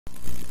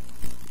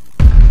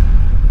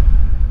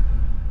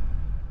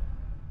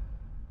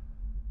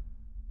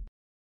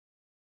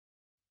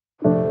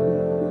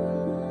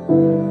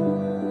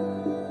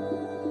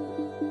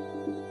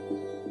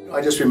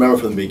I just remember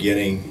from the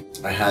beginning,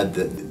 I had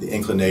the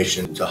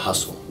inclination to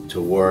hustle,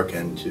 to work,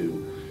 and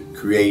to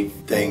create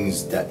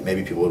things that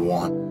maybe people would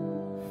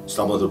want.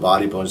 Stumbled into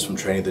bodybuilding just from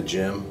training at the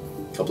gym.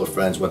 A couple of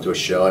friends went to a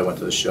show. I went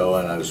to the show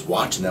and I was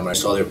watching them and I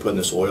saw they were putting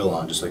this oil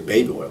on, just like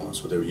baby oil.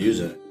 That's what they were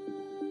using.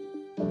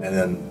 And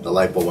then the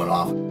light bulb went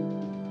off.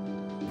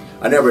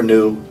 I never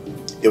knew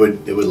it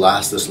would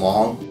last this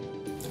long.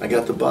 I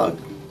got the bug.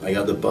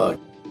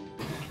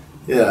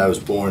 Yeah, I was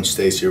born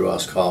Stacy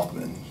Ross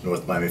Kaufman,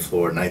 North Miami,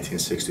 Florida,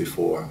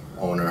 1964.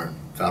 Owner,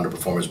 founder of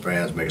Performance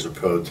Brands, makers of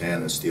Pro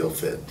Tan and Steel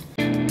Fit.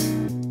 Hey,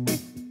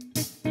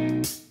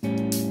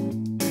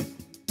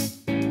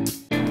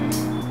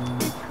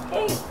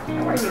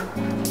 how are you?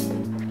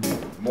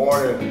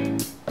 Morning.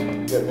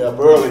 Getting me up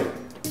early.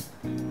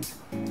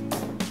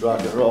 Let's rock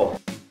and roll.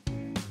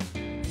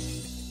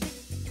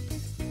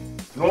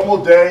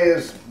 Normal day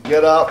is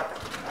get up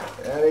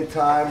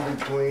anytime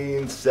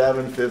between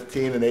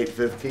 7:15 and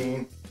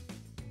 8:15.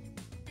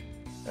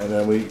 And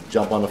then we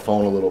jump on the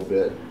phone a little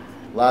bit.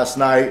 Last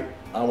night,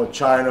 I'm with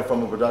China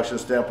from a production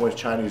standpoint.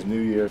 It's Chinese New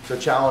Year. It's a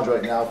challenge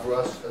right now for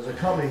us as a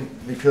company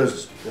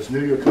because this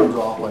New Year comes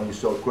off on you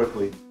so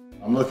quickly.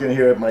 I'm looking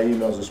here at my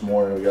emails this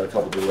morning. We got a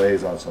couple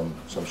delays on some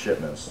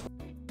shipments.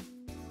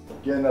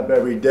 Getting up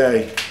every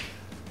day,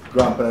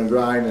 grumping and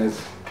grinding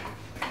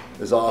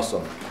is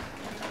awesome.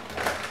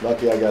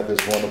 Lucky I got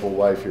this wonderful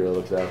wife here that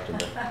looks after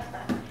me,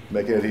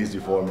 making it easy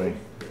for me.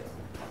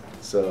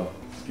 So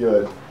it's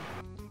good.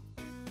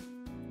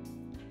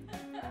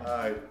 All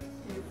right,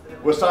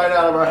 we're signing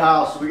out of our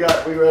house. We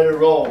ready to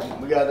roll.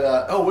 We got.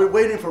 Oh, we're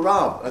waiting for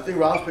Rob. I think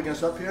Rob's picking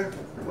us up here.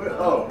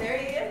 Oh, There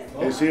he is.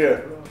 He's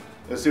here.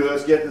 Let's see.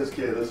 Let's get this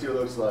kid. Let's see what it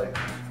looks like.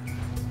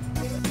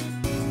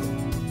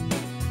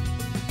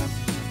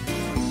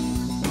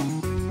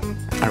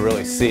 I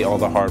really see all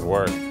the hard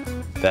work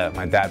that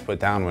my dad put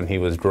down when he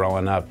was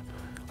growing up.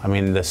 I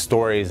mean, the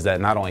stories that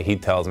not only he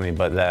tells me,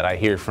 but that I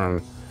hear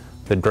from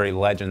the great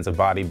legends of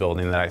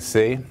bodybuilding that I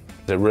see,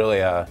 it really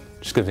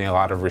just gives me a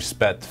lot of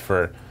respect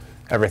for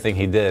everything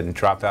he did. And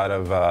dropped out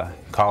of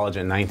college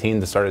at 19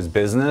 to start his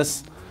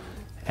business,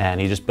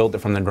 and he just built it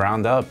from the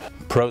ground up.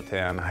 Pro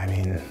Tan, I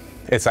mean,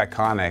 it's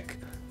iconic.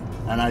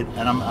 And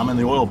I'm in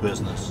the oil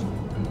business.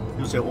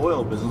 People say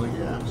oil business, like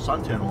yeah,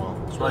 suntan oil.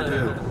 That's what I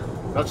do.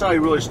 That's how I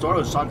really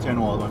started with suntan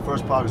oil. My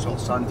first product was called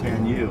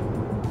Suntan U,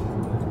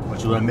 which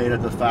was what I made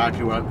at the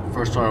factory when I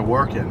first started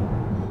working.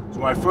 So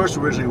when I first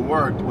originally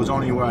worked was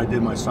only where I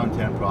did my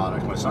suntan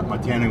product, my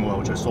tanning oil,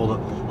 which I sold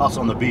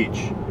also on the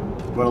beach.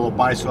 Rode a little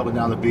bicycle up and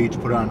down the beach,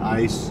 put it on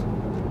ice,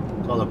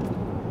 saw the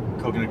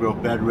Coconut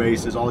Grove bed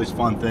races, all these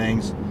fun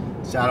things.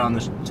 Sat out on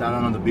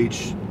the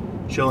beach,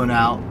 chilling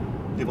out.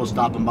 People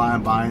stopping by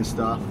and buying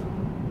stuff,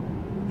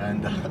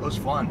 and it was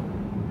fun.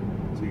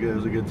 It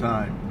was a good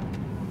time.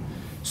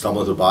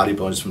 Stumbled into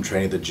bodybuilding just from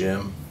training at the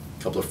gym.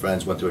 A couple of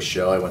friends went to a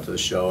show. I went to the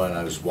show and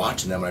I was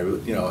watching them.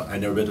 And I'd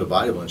never been to a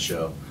bodybuilding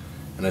show,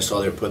 and I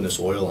saw they were putting this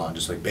oil on,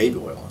 just like baby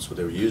oil. That's what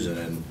they were using.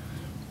 And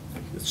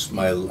it's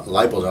my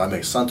light bulb. I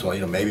make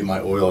suntan. Maybe my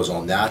oil is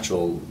all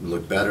natural,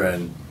 look better.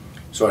 And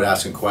started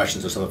asking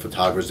questions to some of the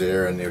photographers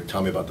there, and they were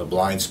telling me about the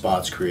blind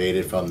spots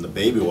created from the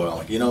baby oil. I'm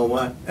like, you know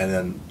what? And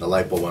then the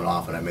light bulb went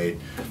off, and I made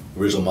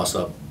Original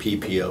Muscle Up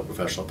PPO,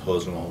 Professional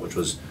Posing Oil, which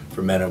was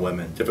for men and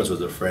women. The difference was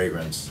the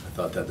fragrance. I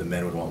thought that the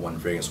men would want one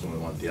fragrance, women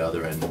would want the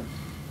other. And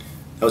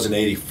that was in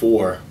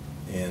 '84,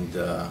 and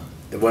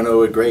it went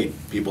over great.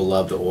 People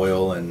loved the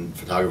oil, and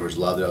photographers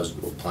loved it. I was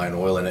applying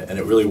oil, and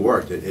it really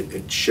worked.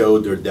 It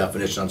showed their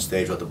definition on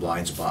stage about the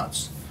blind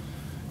spots.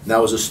 And that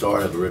was the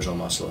start of Original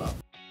Muscle Up.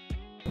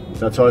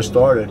 That's how I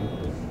started.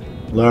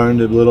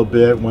 Learned a little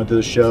bit, went to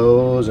the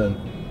shows, and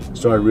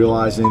started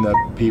realizing that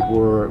people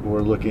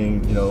were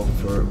looking,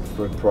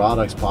 for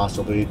products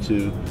possibly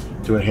to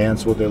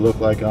enhance what they look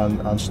like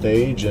on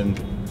stage. And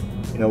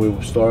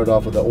we started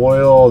off with the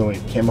oil, and we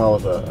came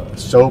out with a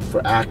soap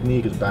for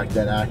acne, because back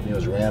then acne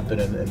was rampant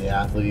in the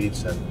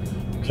athletes, and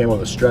came up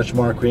with a stretch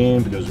mark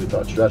cream because we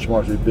thought stretch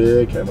marks would be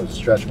big. Came with a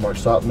stretch mark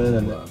supplement,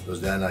 and it was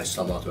then I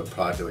stumbled onto a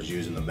product that was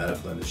used in the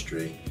medical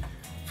industry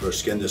for a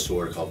skin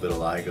disorder called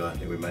vitiligo. I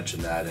think we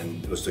mentioned that,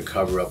 and it was to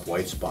cover up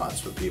white spots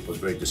for people. It was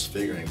very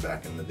disfiguring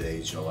back in the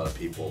days. A lot of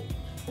people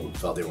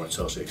felt they weren't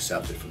socially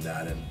accepted from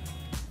that, and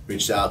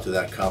reached out to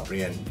that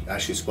company and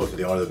actually spoke to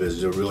the owner of the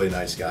business. He's a really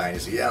nice guy, and he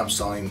said, yeah, I'm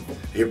selling,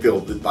 I hear people,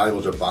 the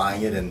bodybuilders are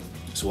buying it, and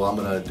I said, well, I'm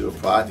gonna do a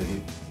product, and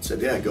he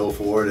said, yeah, go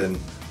for it. And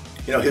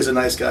he's a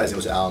nice guy. His name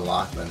was Alan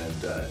Lockman,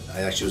 and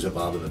I actually was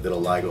involved in the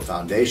Vitiligo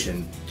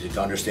Foundation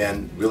to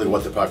understand really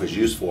what the product was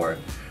used for,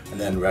 and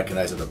then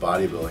recognize that the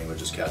bodybuilding would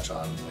just catch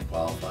on like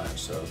wildfire.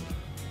 So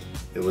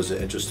it was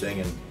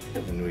interesting, and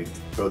we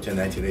wrote in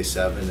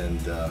 1987, and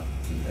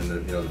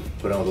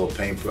put on a little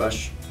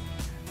paintbrush.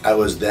 I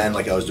was then,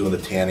 like I was doing the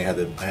tanning,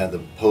 I had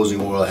the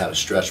posing oil, I had a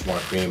stretch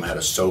mark cream, I had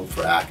a soap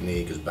for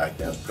acne, because back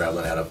then it was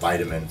prevalent, I had a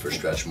vitamin for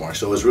stretch marks.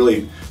 So it was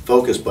really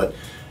focused, but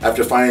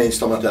after finally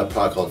stumbling into that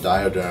product called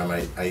Dioderm,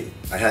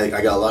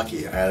 I got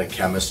lucky. I had a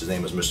chemist, his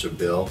name was Mr.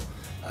 Bill.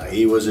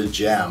 He was a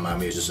gem. I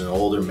mean, he was just an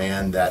older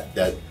man that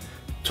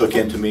took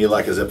into me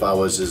like as if I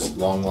was his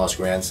long lost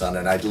grandson,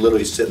 and I'd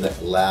literally sit in the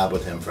lab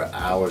with him for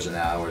hours and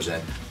hours.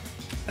 And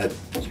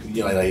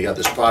you know, you got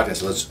this product, and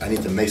so I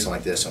need to make something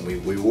like this, and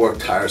we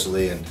worked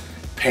tirelessly and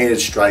painted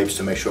stripes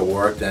to make sure it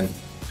worked. And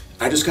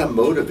I just got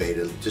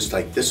motivated, just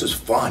like, this is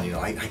fun, you know,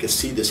 I could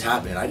see this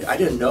happening. I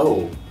didn't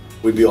know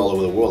we'd be all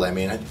over the world. I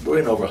mean, we're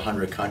in over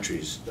 100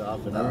 countries.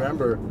 And I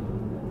remember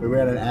we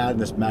ran an ad in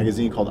this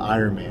magazine called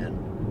Iron Man.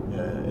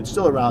 It's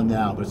still around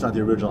now, but it's not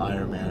the original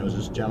Iron Man. It was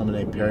this gentleman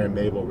named Perry and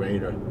Mabel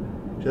Rader.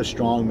 Just a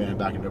strong man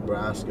back in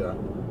Nebraska.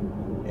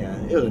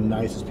 And they were the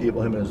nicest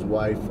people, him and his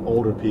wife,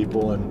 older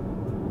people.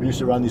 And we used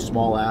to run these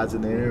small ads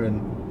in there and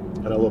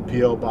had a little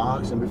P.O.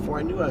 box. And before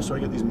I knew it, I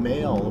started to get these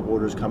mail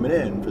orders coming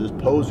in for this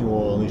posing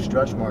oil and these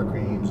stretch mark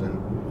creams. And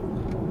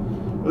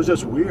it was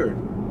just weird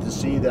to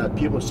see that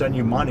people send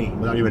you money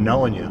without even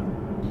knowing you.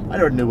 I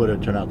never knew what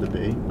it turned out to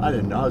be. I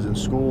didn't know. I was in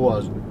school. I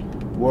was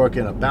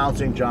working a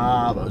bouncing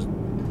job. I was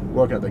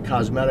working at the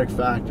cosmetic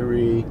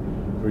factory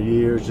for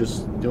years,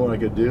 just doing what I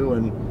could do,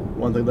 and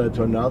one thing led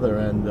to another,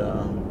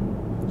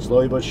 and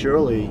slowly but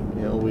surely,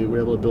 you know, we were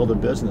able to build a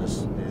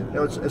business. You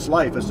know, it's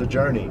life, it's a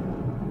journey.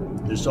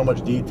 There's so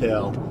much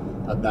detail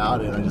about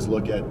it. I just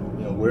look at,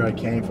 you know, where I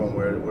came from,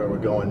 where we're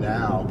going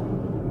now.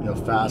 You know,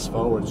 fast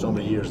forward so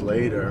many years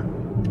later,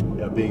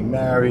 you know, being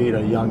married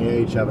at a young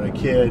age, having a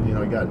kid, you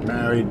know, I got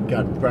married,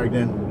 got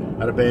pregnant,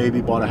 had a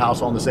baby, bought a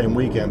house all on the same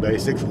weekend,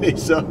 basically.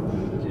 So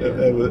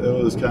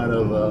it was kind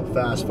of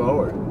fast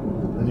forward.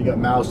 Then you got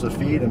mouths to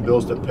feed and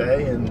bills to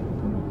pay, and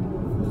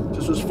it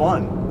just was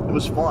fun. It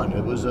was fun.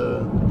 It was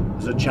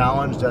a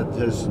challenge that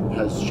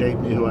has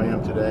shaped me who I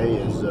am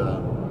today as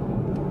a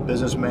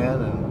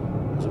businessman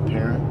and as a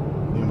parent.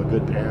 I think I'm a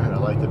good parent. I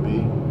like to be.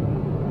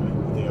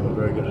 I think I'm a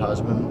very good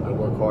husband. I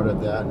work hard at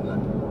that, and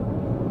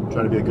I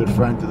try to be a good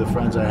friend to the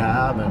friends I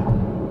have,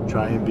 and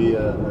try and be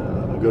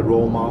a good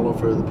role model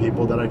for the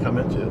people that I come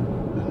into,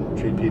 and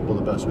treat people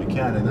the best we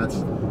can. And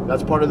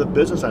that's part of the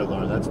business I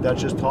learned.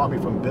 That's just taught me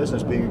from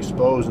business, being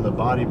exposed in the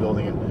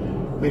bodybuilding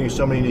and meeting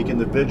so many unique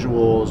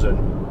individuals and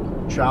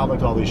traveling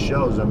to all these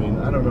shows. I mean,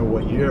 I don't remember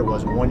what year it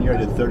was. One year I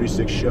did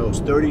 36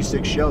 shows.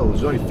 36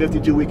 shows. There's only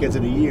 52 weekends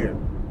in a year.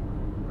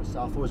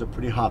 South Florida was a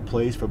pretty hot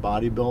place for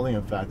bodybuilding.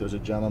 In fact, there was a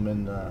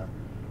gentleman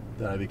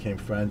that I became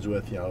friends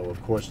with. You know,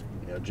 of course,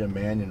 you know, Jim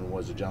Mannion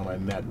was a gentleman I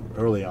met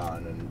early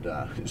on,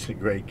 and he's a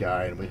great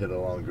guy, and we hit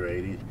along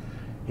great.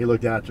 He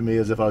looked after me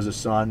as if I was his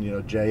son. You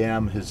know,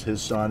 JM,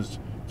 his son's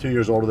 2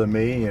 years older than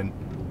me, and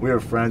we were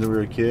friends when we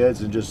were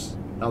kids, and just,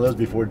 now that was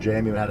before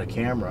Jamie even had a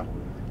camera,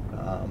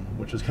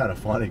 which was kind of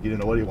funny. He didn't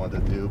know what he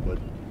wanted to do, but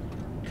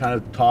kind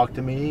of talked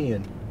to me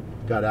and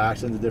got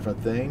access to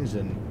different things.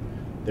 And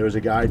there was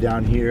a guy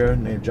down here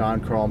named John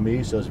Carl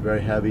Meese, so was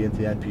very heavy into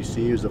the NPC.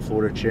 He was the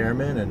Florida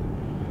chairman,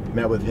 and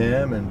met with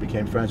him and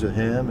became friends with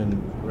him.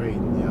 And great, you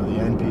know, the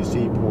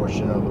NPC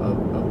portion of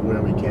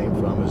where we came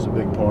from is a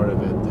big part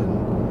of it.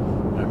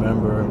 And I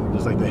remember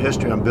just like the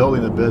history, I'm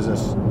building the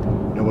business, you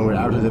know, when we were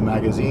advertising in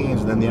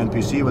magazines, and then the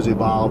NPC was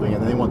evolving,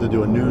 and then they wanted to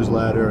do a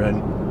newsletter,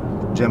 and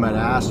Jim had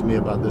asked me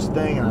about this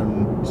thing,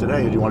 and he said,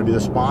 hey, do you want to be the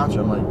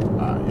sponsor? I'm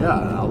like,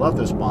 yeah, I'd love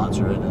to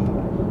sponsor it. And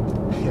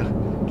yeah,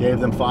 gave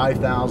them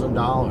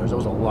 $5,000. That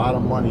was a lot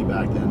of money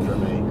back then for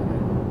me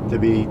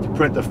to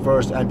print the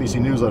first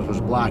NPC newsletter, which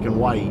was black and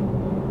white.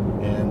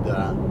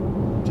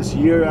 And just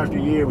year after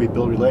year, we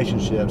built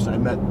relationships. I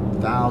met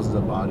thousands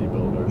of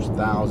bodybuilders,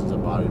 thousands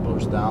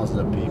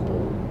of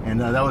people. And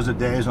that was the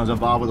days when I was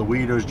involved with the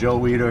Weeders. Joe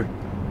Weeder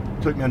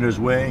took me under his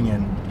wing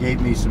and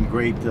gave me some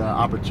great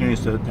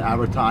opportunities to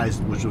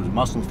advertise, which was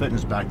Muscle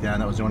Fitness back then.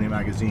 That was the only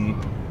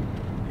magazine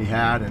he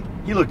had. And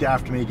he looked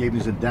after me, gave me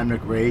these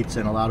endemic rates,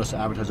 and allowed us to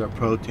advertise our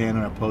protein and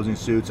our posing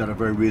suits at a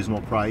very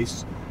reasonable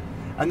price.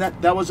 And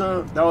that was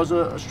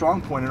a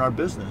strong point in our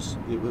business.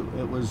 It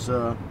was,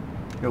 you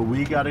know,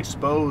 we got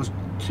exposed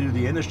to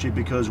the industry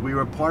because we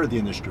were part of the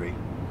industry.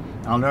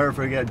 I'll never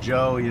forget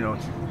Joe. You know,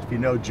 if you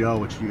know Joe,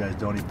 which you guys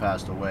don't, he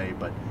passed away,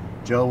 but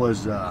Joe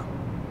was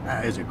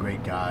he's a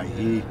great guy.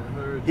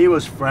 He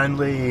was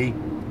friendly,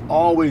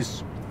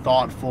 always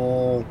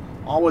thoughtful,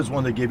 always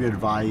wanted to give you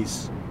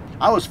advice.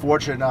 I was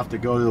fortunate enough to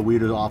go to the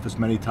Weeder's office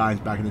many times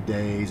back in the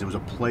days. It was a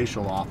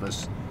palatial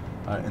office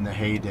in the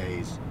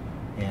heydays.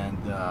 And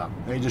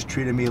they just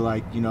treated me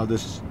like, you know,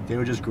 they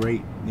were just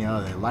great. You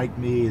know, they liked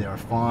me, they were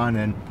fun,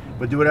 and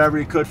would do whatever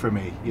he could for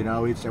me. You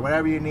know, he'd say,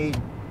 whatever you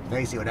need,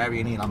 Stacy, whatever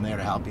you need, I'm there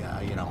to help you.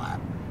 You know, I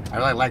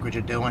really like what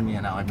you're doing.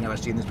 You know, I've never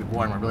seen this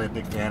before, and we're really a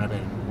big fan of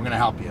it. And we're going to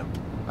help you.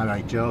 I'm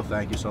like, Joe,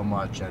 thank you so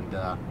much.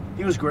 And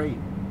he was great.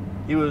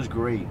 He was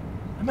great.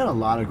 I met a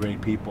lot of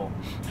great people.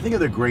 I think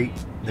of the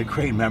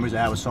great memories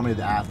I had with so many of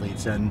the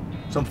athletes and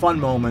some fun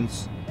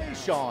moments. Hey,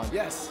 Sean.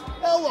 Yes.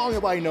 How long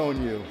have I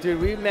known you?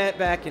 Dude, we met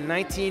back in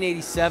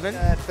 1987.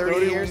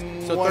 30 years.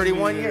 So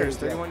 31 years.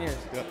 31 years.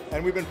 Yeah.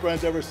 And we've been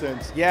friends ever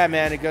since. Yeah,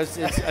 man. It's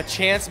a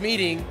chance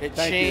meeting. It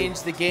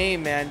changed the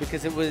game, man,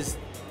 because it was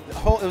the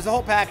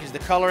whole package: the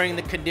coloring,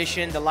 the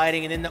condition, the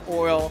lighting, and then the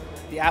oil,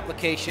 the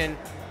application.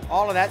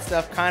 All of that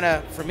stuff kind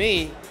of, for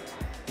me,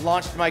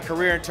 launched my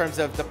career in terms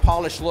of the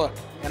polished look.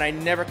 and I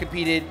never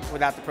competed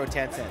without the Pro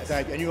Tan sense.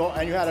 And you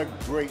had a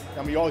great,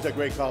 I mean, you always had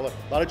great color.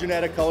 A lot of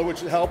genetic color,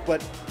 which helped,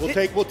 but we'll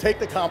take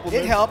the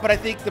compliment. It helped, but I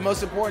think the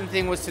most important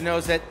thing was to know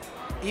is that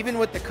even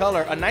with the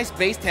color, a nice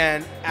base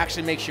tan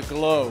actually makes you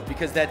glow,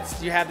 because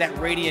you have that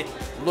radiant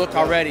look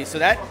already. So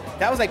that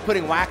was like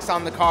putting wax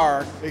on the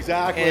car.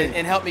 Exactly.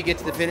 And helped me get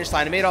to the finish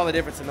line. It made all the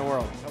difference in the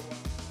world.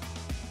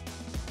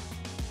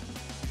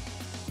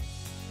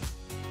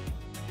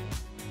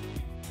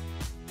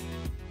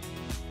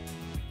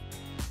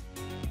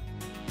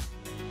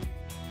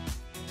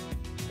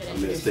 I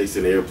met Stacy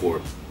in the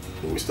airport,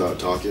 and we started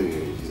talking,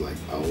 and he's like,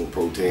 I own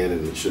Pro Tan,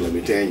 and should let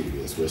me tan you.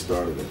 That's where it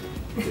started at.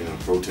 Yeah,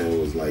 Pro Tan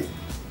was like,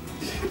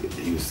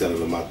 he was selling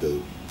them out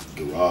the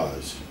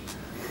garage.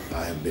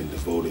 I have been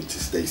devoted to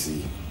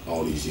Stacy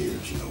all these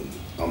years, you know.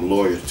 I'm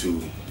loyal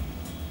to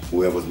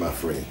whoever's my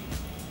friend.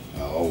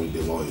 I'll always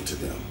be loyal to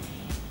them.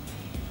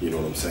 You know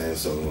what I'm saying?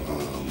 So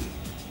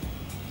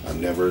I've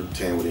never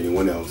tanned with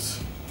anyone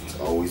else. It's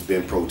always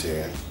been Pro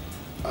Tan.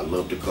 I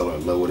love the color, I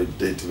love what it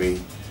did to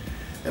me,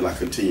 and I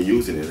continue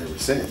using it ever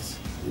since.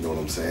 You know what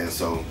I'm saying?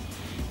 So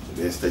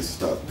then Stacy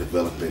started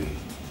developing,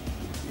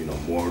 you know,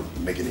 more,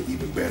 making it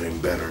even better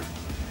and better.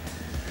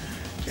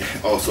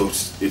 Also,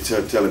 it's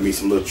telling me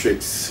some little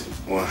tricks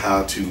on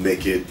how to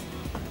make it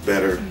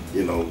better,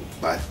 you know,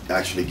 by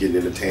actually getting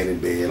in the tanning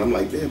bed. I'm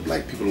like, man,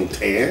 black people don't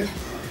tan.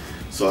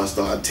 So I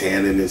started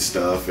tanning and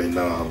stuff, and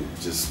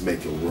just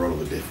making a world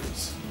of a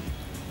difference.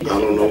 I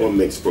don't know what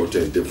makes Pro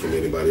Tan different from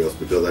anybody else,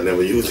 because I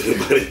never used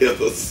anybody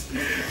else.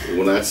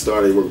 When I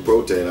started working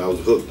Pro Tan, I was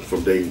hooked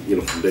from day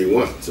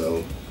one.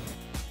 So.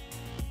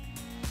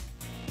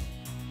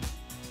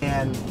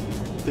 And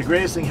the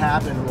greatest thing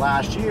happened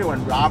last year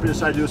when Robert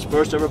decided to do his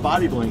first ever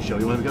bodybuilding show.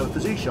 He wanted to go to the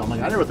physique show. I'm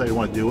like, I never thought you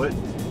want to do it.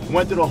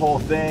 Went through the whole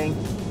thing,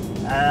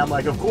 and I'm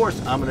like, of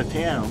course I'm gonna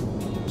tan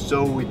him.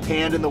 So we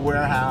tanned in the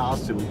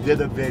warehouse, and we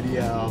did a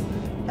video,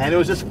 and it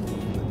was just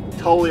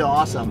totally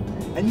awesome.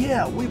 And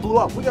yeah, we blew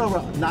up. We got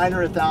over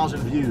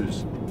 900,000 views.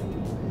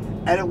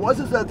 And it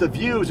wasn't that the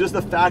views, just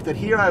the fact that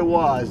here I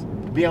was,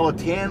 being able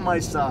to tan my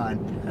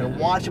son and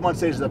watch him on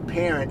stage as a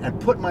parent and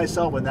put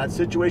myself in that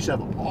situation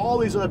of all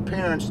these other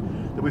parents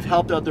that we've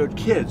helped out their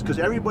kids, because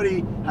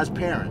everybody has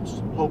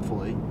parents,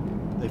 hopefully.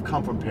 They've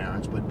come from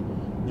parents, but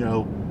you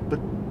know, but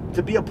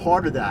to be a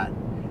part of that,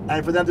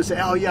 and for them to say,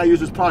 oh yeah, I use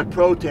this product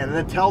Pro Tan, and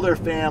then tell their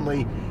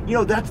family, you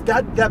know,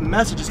 that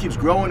message just keeps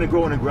growing and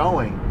growing and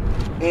growing.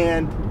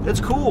 And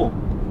it's cool.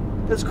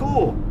 It's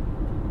cool.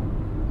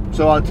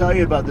 So I'll tell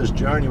you about this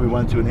journey we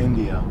went to in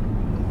India.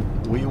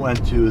 We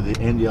went to the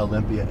India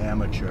Olympia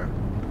Amateur,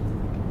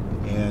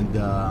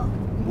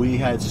 and we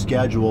had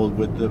scheduled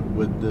with the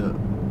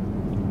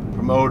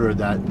promoter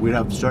that we'd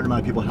have a certain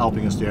amount of people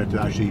helping us there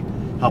to actually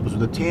help us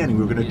with the tanning.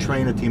 We were going to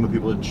train a team of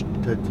people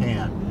to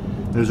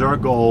tan. It was our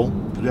goal.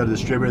 We had a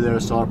distributor there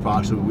to sell our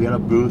products. So we had a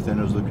booth, and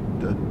it was the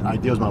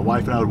idea was my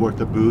wife and I would work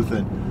the booth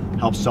and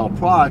help sell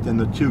product, and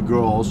the two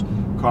girls,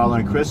 Carla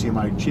and Chrissy,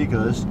 my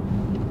chicas,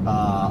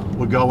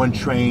 would go and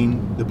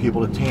train the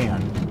people to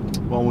tan.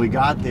 When we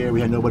got there, we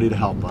had nobody to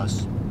help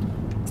us.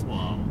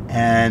 Wow.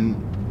 And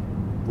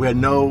we had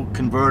no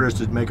converters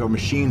to make our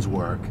machines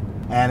work.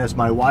 And it's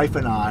my wife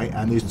and I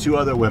and these two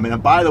other women.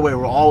 And by the way,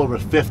 we're all over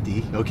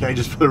 50, okay,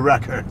 just for the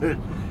record.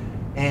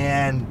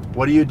 And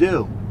what do?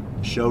 The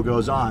show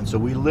goes on. So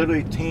we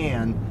literally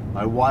tan,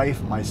 my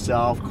wife,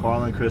 myself,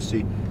 Carla and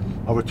Chrissy,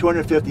 over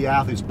 250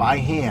 athletes by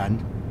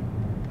hand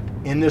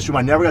in this room.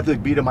 I never got to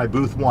be to my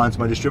booth once.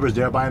 My distributor's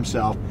there by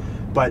himself.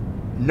 But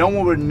no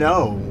one would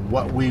know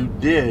what we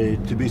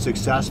did to be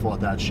successful at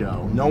that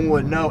show. No one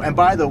would know. And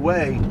by the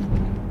way,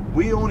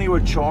 we only were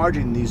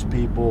charging these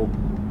people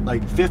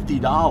like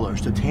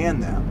 $50 to tan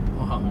them.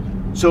 Wow.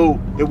 So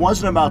it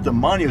wasn't about the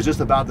money, it was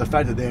just about the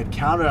fact that they had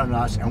counted on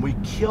us, and we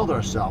killed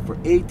ourselves for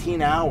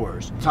 18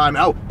 hours. Time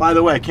out. By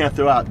the way, I can't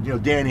throw out, you know,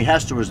 Danny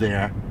Hester was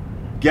there,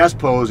 guest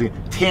posing,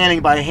 tanning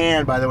by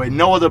hand, by the way.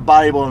 No other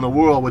bodybuilder in the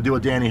world would do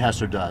what Danny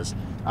Hester does.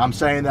 I'm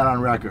saying that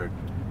on record.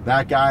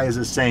 That guy is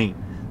a saint.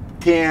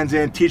 Tans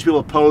in, teach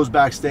people to pose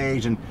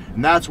backstage, and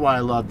that's why I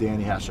love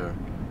Danny Hester.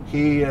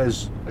 He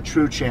is a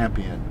true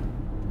champion.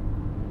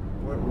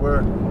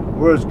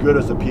 We're as good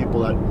as the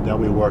people that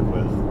we work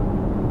with,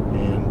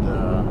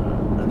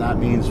 and that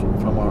means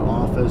from our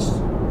office,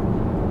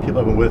 people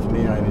have been with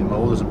me. I mean, my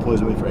oldest employee's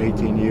been with me for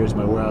 18 years,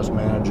 my warehouse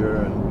manager,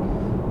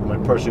 and my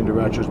purchasing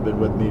director's been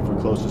with me for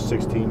close to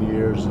 16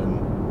 years,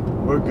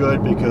 and we're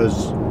good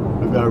because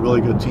we've got a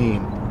really good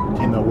team. A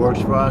team that works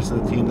for us,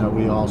 and a team that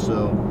we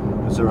also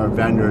consider our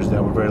vendors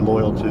that we're very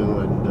loyal to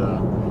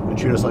and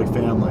treat us like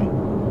family.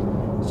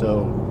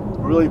 So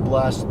we're really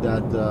blessed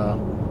that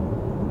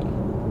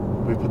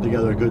we put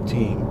together a good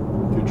team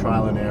through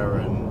trial and error,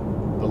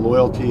 and the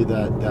loyalty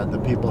that the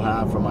people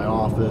have from my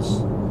office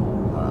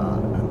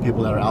and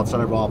people that are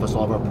outside of our office,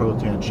 all of our Pro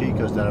Tan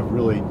chicas that have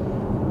really,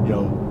 you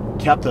know,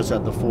 kept us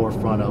at the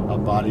forefront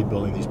of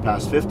bodybuilding these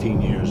past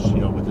 15 years, you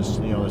know, with this,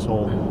 you know, this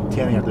whole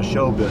tanning at the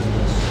show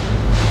business.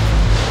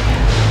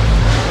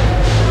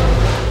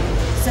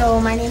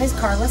 So my name is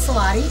Carla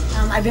Salati.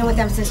 I've been with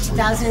them since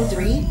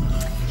 2003.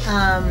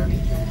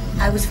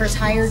 I was first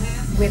hired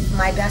with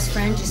my best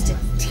friend just to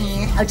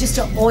just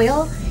to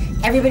oil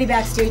everybody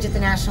backstage at the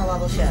national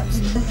level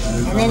shows.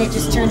 And then it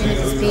just turned into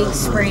this big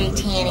spray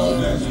tanning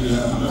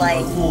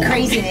like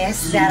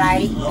craziness that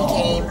I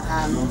became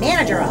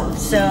manager of.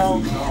 So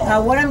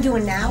what I'm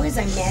doing now is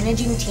I'm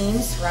managing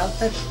teams throughout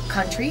the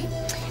country,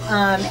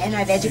 and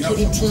I've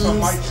educated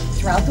teams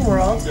throughout the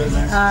world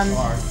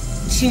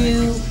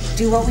to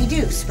do what we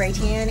do, spray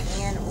tan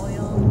and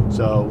oil.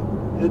 So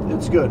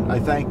it's good. I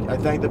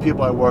thank the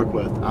people I work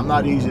with. I'm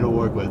not easy to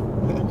work with.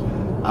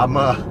 I'm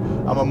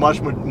a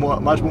much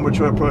more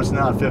mature person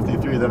now at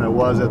 53 than I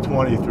was at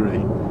 23.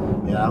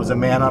 I was a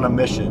man on a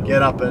mission.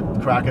 Get up at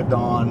crack of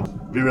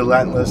dawn, be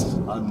relentless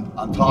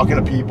on talking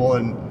to people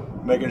and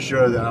making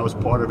sure that I was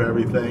part of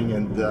everything.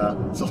 And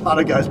so a lot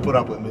of guys put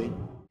up with me.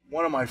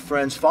 One of my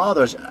friend's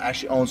fathers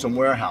actually owned some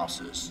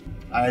warehouses.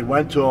 I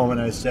went to him and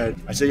I said,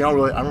 I don't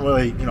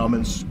really, I'm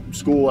in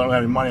school, I don't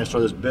have any money, I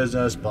started this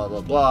business, blah,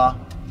 blah, blah.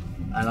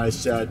 And I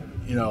said,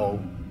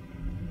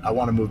 I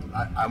want to move,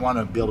 I want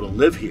to be able to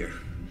live here.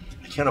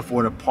 I can't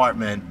afford an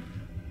apartment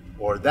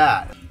or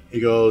that. He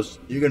goes,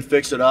 you can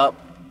fix it up.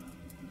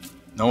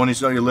 No one needs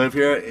to know you live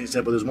here. He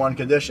said, but there's one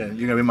condition.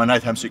 You're going to be my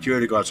nighttime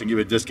security guard, so I can give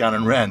you a discount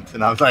in rent.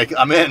 And I was like,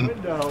 I'm in.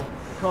 Window,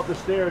 come up the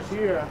stairs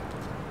here.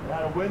 I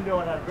had a window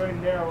and I had a very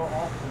narrow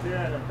office there,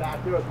 and then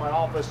back there was my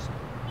office.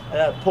 I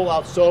had a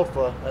pull-out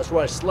sofa. That's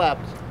where I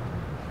slept.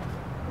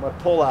 My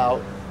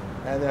pull-out.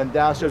 And then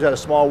downstairs I had a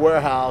small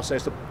warehouse. I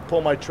used to pull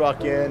my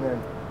truck in,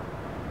 and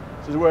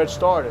this is where it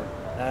started.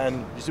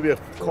 And used to be a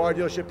car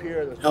dealership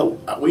here. Hell,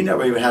 we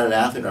never even had an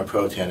athlete in our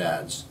Pro 10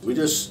 ads. We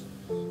just,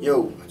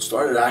 it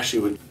started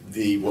actually with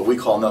what we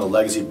call now the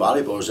legacy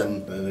bodybuilders,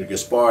 and the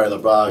Gaspari,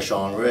 LeBron,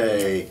 Sean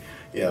Ray,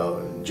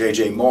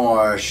 JJ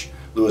Marsh,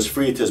 Louis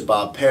Freitas,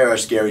 Bob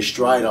Parrish, Gary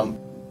Stridham.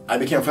 I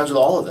became friends with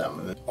all of them.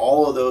 And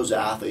all of those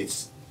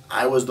athletes,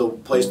 I was the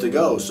place to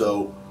go.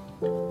 So,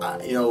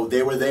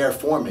 they were there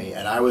for me,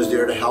 and I was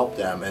there to help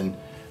them. And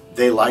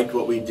they liked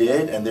what we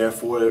did, and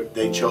therefore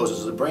they chose us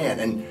as a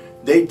brand. And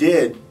they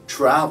did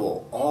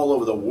travel all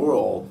over the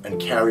world and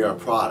carry our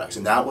products.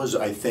 And that was,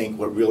 I think,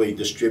 what really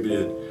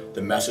distributed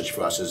the message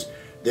for us is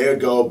they would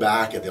go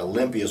back at the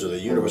Olympias or the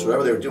Universe,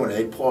 whatever they were doing, and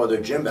they'd pull out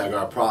their gym bag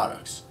our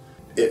products.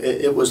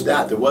 It was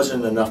that. There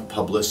wasn't enough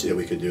publicity that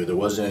we could do. There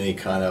wasn't any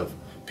kind of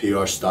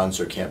PR stunts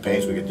or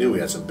campaigns we could do. We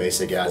had some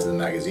basic ads in the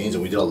magazines,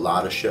 and we did a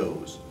lot of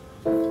shows.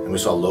 And we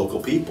saw local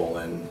people,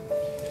 and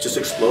it just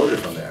exploded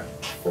from there.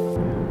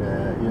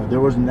 There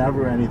was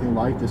never anything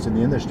like this in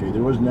the industry.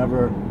 There was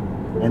never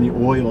any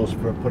oils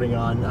for putting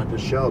on at the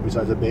show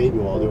besides a baby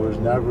oil. There was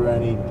never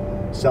any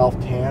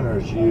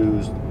self-tanners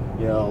used,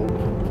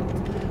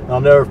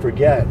 I'll never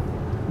forget,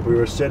 we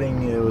were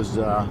sitting, it was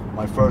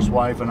my first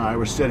wife and I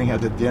were sitting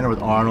at the dinner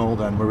with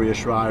Arnold and Maria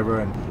Shriver,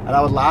 and I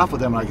would laugh with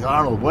them like,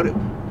 Arnold, what did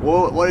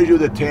you do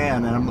with the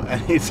tan?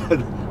 And he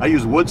said, I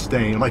use wood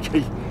stain. I'm like,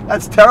 hey,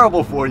 that's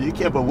terrible for you. You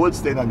can't put wood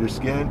stain on your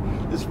skin.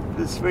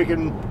 It's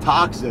freaking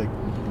toxic.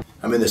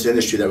 I'm in this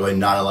industry that really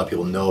not a lot of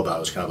people know about. It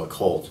was kind of a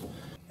cult.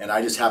 And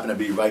I just happened to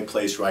be right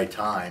place, right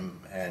time.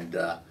 And,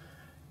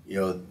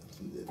 the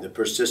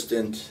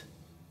persistent,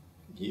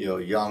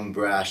 young,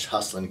 brash,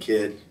 hustling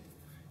kid,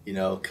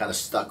 kind of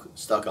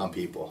stuck on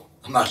people.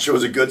 I'm not sure it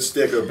was a good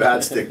stick or a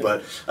bad stick,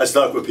 but I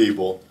stuck with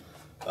people.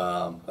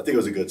 I think it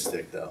was a good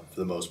stick, though, for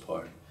the most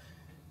part.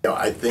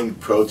 I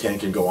think Pro 10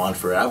 can go on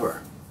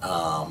forever.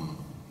 I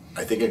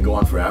think it can go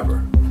on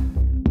forever.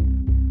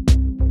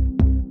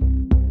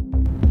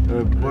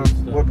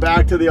 We're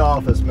back to the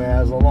office,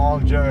 man. It's a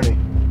long journey.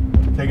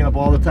 Taking up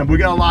all the time. We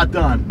got a lot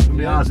done, to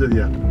be honest with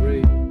you.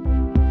 Great.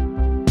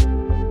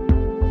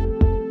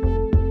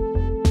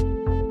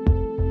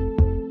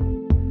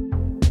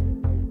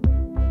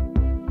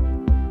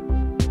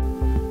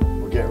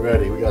 We're getting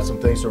ready. We got some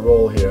things to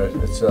roll here.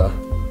 It's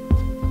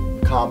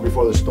calm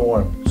before the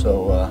storm.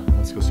 So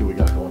let's go see what we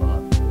got going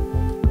on.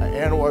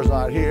 Anwar's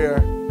not here.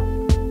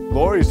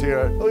 Lori's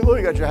here. Oh, look,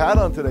 you got your hat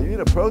on today. You need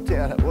a Pro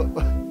 10.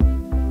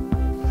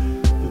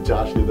 Did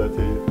Josh do that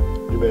to you?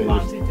 You made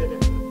Monty did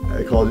it.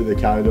 I called you the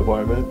accounting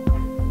department.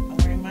 I'm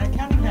wearing my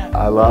accounting hat.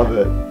 I love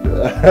it.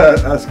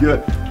 That's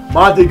good.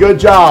 Monty, good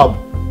job.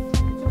 It's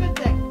a good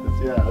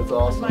thing. That's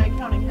awesome. Put my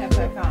accounting hat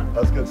back on.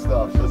 That's good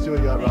stuff. Let's see what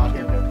you got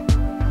rocking here.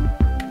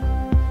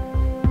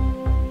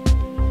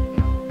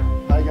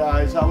 Hi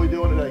guys, how we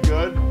doing today?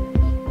 Good?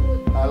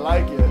 I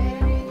like it.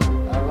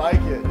 I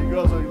like it. You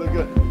girls look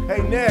good.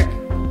 Hey Nick,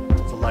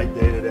 it's a light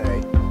day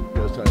today.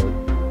 Just tell you,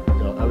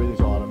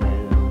 everything's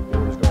automated.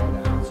 Orders going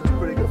out. So it's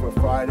pretty good for a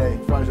Friday.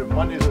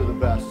 Mondays are the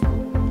best.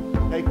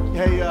 Hey,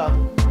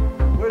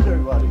 where's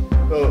everybody?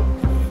 Oh,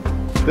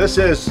 this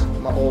is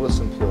my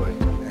oldest employee,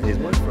 and he's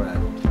my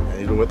friend, and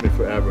he's been with me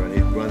forever, and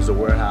he runs the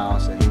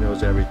warehouse, and he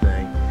knows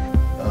everything.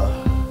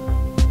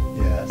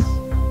 Yes.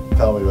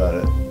 Tell me about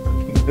it.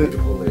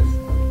 Beautiful lift.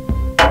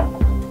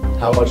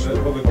 How much?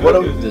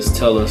 Just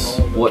tell us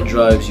what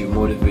drives you,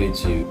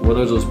 motivates you. What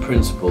are those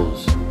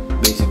principles,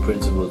 basic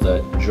principles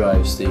that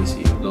drive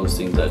Stacy? Those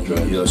things that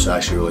drive you. It's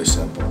actually really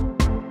simple.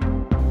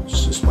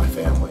 It's just my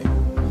family.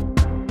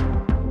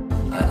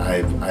 I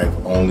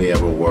I've only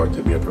ever worked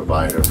to be a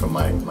provider for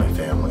my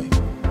family.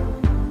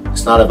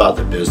 It's not about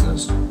the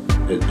business.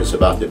 It's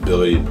about the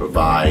ability to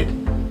provide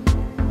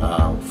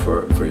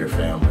for your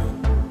family.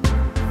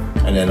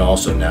 And then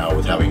also now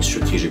with having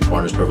strategic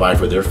partners provide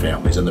for their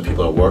families and the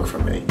people that work for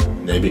me.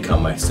 They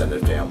become my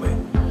extended family.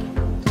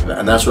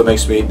 And that's what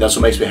makes me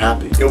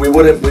happy. You know, we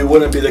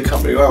wouldn't be the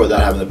company we are without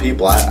having the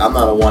people. I'm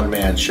not a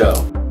one-man show.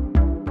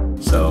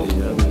 So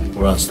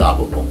we're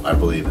unstoppable. I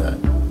believe that.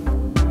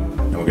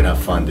 And we're gonna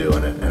have fun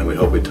doing it. And we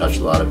hope we touch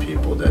a lot of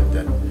people that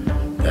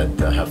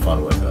have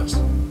fun with us.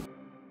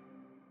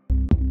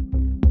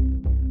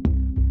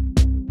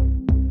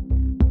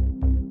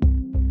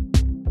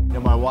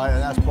 My wife,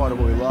 and that's part of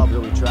what we love, that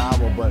we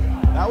travel, but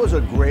that was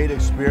a great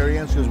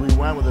experience because we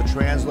went with a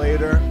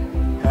translator,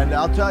 and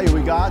I'll tell you,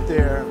 we got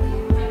there,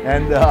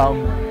 and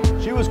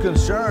she was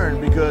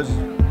concerned because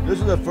this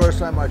was the first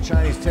time our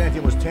Chinese tanning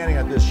team was tanning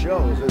at this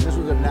show. This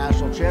was a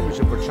national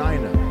championship for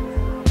China.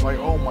 Like,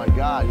 oh my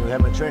God, you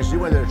haven't trained. She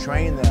went there to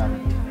train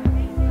them.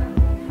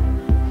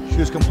 She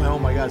was complaining, oh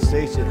my God,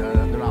 Stacey,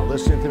 they're not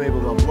listening to me,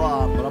 blah, blah,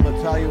 blah. But I'm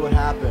gonna tell you what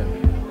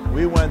happened.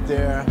 We went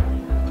there,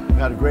 we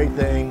had a great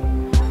thing.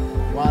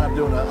 Wound up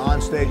doing an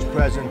on-stage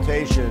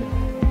presentation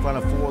in front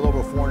of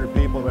over 400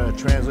 people. We had a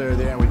translator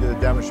there, and we did a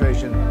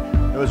demonstration.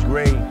 It was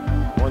great.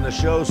 When the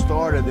show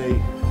started, the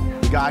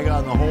guy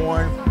got on the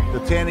horn. The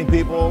tanning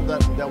people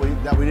that we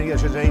didn't get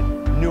a chance to meet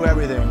knew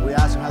everything. We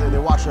asked them how they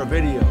watched our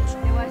videos.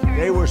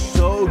 They were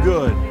so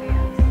good.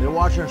 They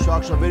watched our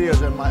instructional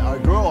videos, and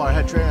our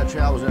head trainer that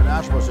travels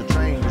international was to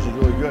train, which is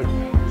really good.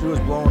 She was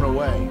blown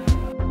away.